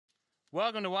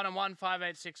Welcome to 1 and 1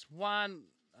 5861.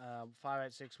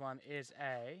 5861 is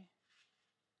a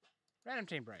random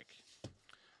team break.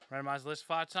 Randomize the list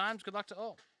 5 times. Good luck to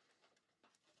all.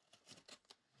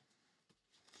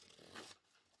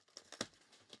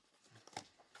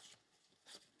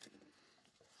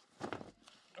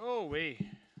 Oh,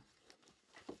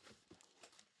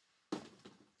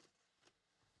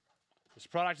 this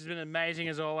product has been amazing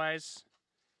as always.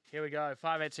 Here we go.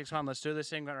 5861. Let's do this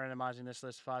thing. We're randomizing this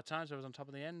list 5 times. Whoever's on top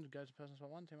of the end goes to person spot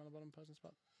 1. Team on the bottom, person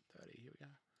spot 30. Here we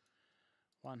go.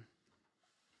 1,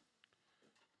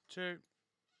 2,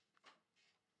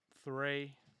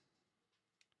 3,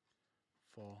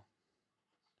 4,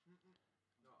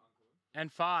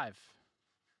 and 5.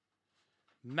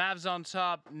 Mavs on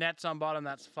top, Nets on bottom.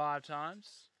 That's 5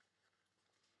 times.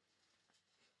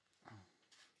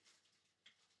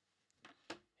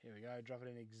 Here we go. Drop it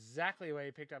in exactly where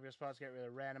you picked up your spots. Get rid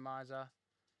of the randomizer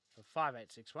for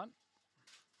 5861.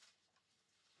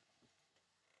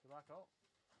 Good luck all.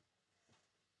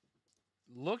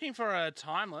 Looking for a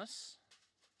timeless.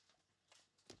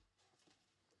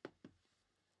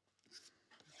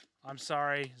 I'm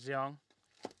sorry, Xiong.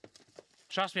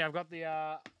 Trust me, I've got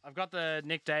the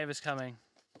Nick Davis coming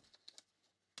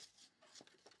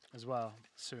as well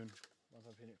soon. Once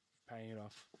I'm paying it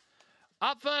off.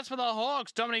 Up first for the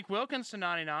Hawks, Dominique Wilkins to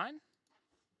 99.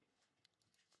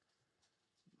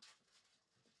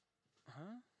 Huh?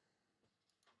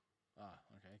 Oh,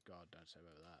 okay. God, don't say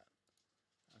over that.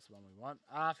 That's the one we want.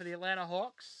 For the Atlanta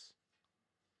Hawks,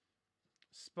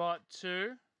 spot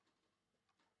 2,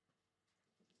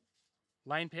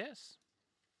 Lane Pierce.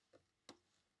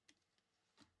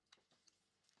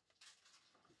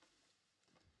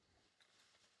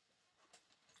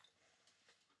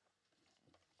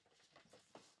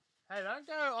 Hey, don't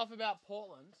go off about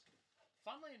Portland.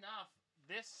 Funnily enough,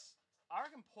 I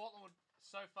reckon Portland would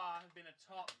so far have been a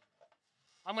top,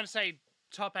 I'm going to say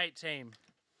top 8 team.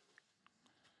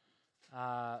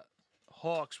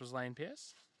 Hawks was Lane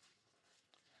Pierce.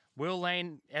 Will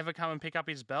Lane ever come and pick up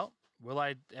his belt? Will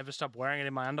I ever stop wearing it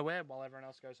in my underwear while everyone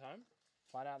else goes home?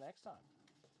 Find out next time.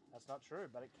 That's not true,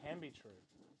 but it can be true.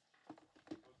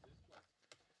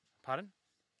 Pardon?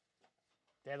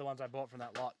 They're the ones I bought from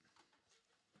that lot.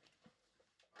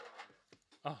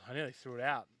 Oh, I nearly threw it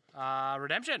out.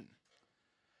 Redemption.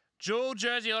 Jewel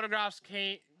jersey autographs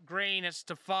green. It's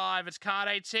to 5. It's card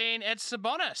 18. It's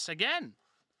Sabonis again.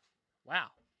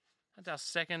 Wow. That's our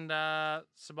second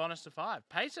Sabonis to 5.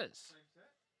 Pacers.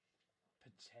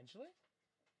 Potentially.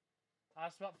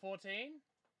 Spot 14.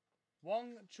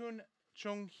 Wong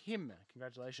Chung Him.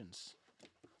 Congratulations.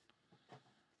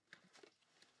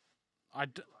 I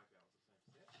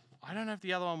don't know if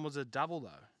the other one was a double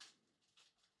though.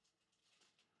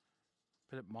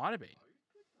 But it might have been.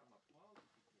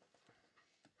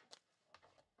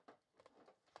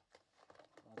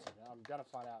 One second. I'm going to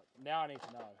find out. Now I need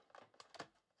to know.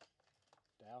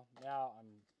 Dale, now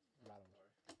I'm rattled.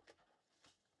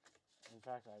 In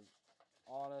fact, I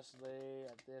honestly,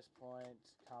 at this point,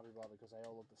 can't be bothered because they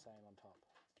all look the same on top.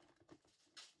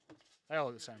 They all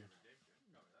look the same.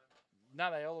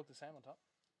 No, they all look the same on top.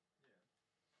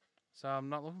 So I'm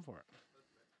not looking for it.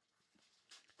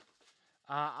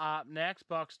 Up next,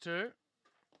 box 2.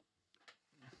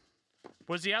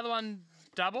 Was the other one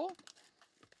double?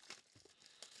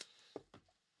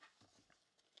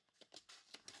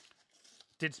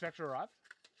 Did Spectra arrive?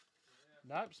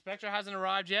 Nope, Spectra hasn't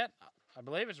arrived yet. I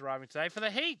believe it's arriving today for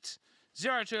the Heat.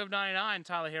 02 of 99,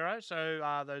 Tyler Hero.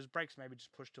 So those breaks maybe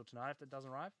just push till tonight if it doesn't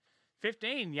arrive.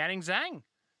 15, Yanning Zhang.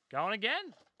 Going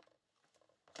again.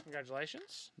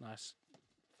 Congratulations. Nice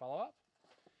follow-up.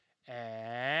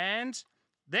 And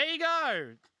there you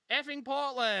go. Effing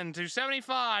Portland to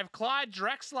 75, Clyde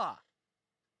Drexler.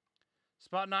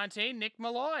 Spot 19, Nick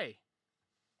Malloy.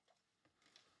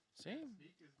 See?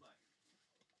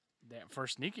 That for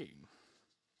sneaking.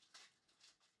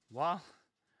 While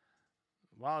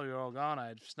you're all gone,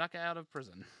 I snuck out of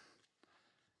prison.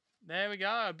 There we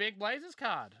go. A big Blazers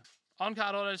card.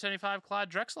 On-card auto 75, Clyde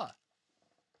Drexler.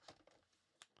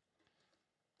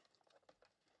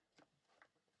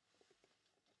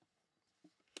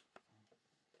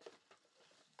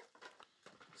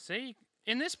 See,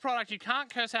 in this product, you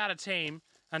can't curse out a team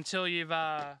until they've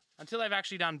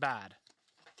actually done bad.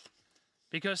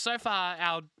 Because so far,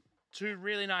 our 2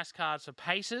 really nice cards are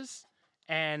Pacers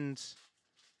and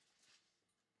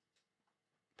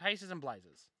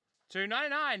Blazers.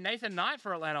 299, Nathan Knight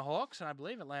for Atlanta Hawks, and I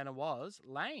believe Atlanta was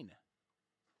Lane.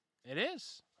 It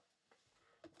is.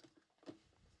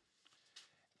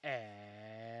 And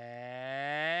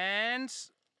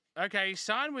okay, he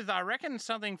signed with I reckon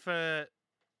something for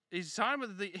He's signed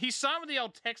with the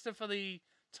old Texter for the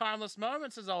timeless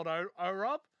moments, as old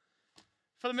O-Rob.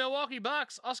 For the Milwaukee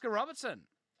Bucks, Oscar Robertson.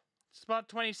 Spot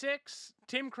 26,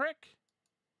 Tim Crick.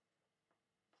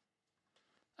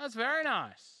 That's very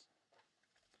nice.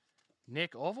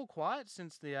 Nick, awful quiet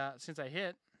since I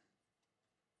hit.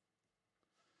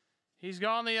 He's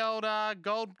gone the old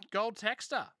gold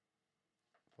Texter.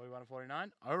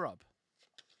 41-49, O-Rob.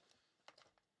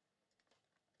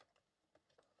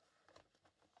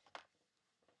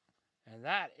 And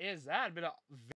that is that. Bit of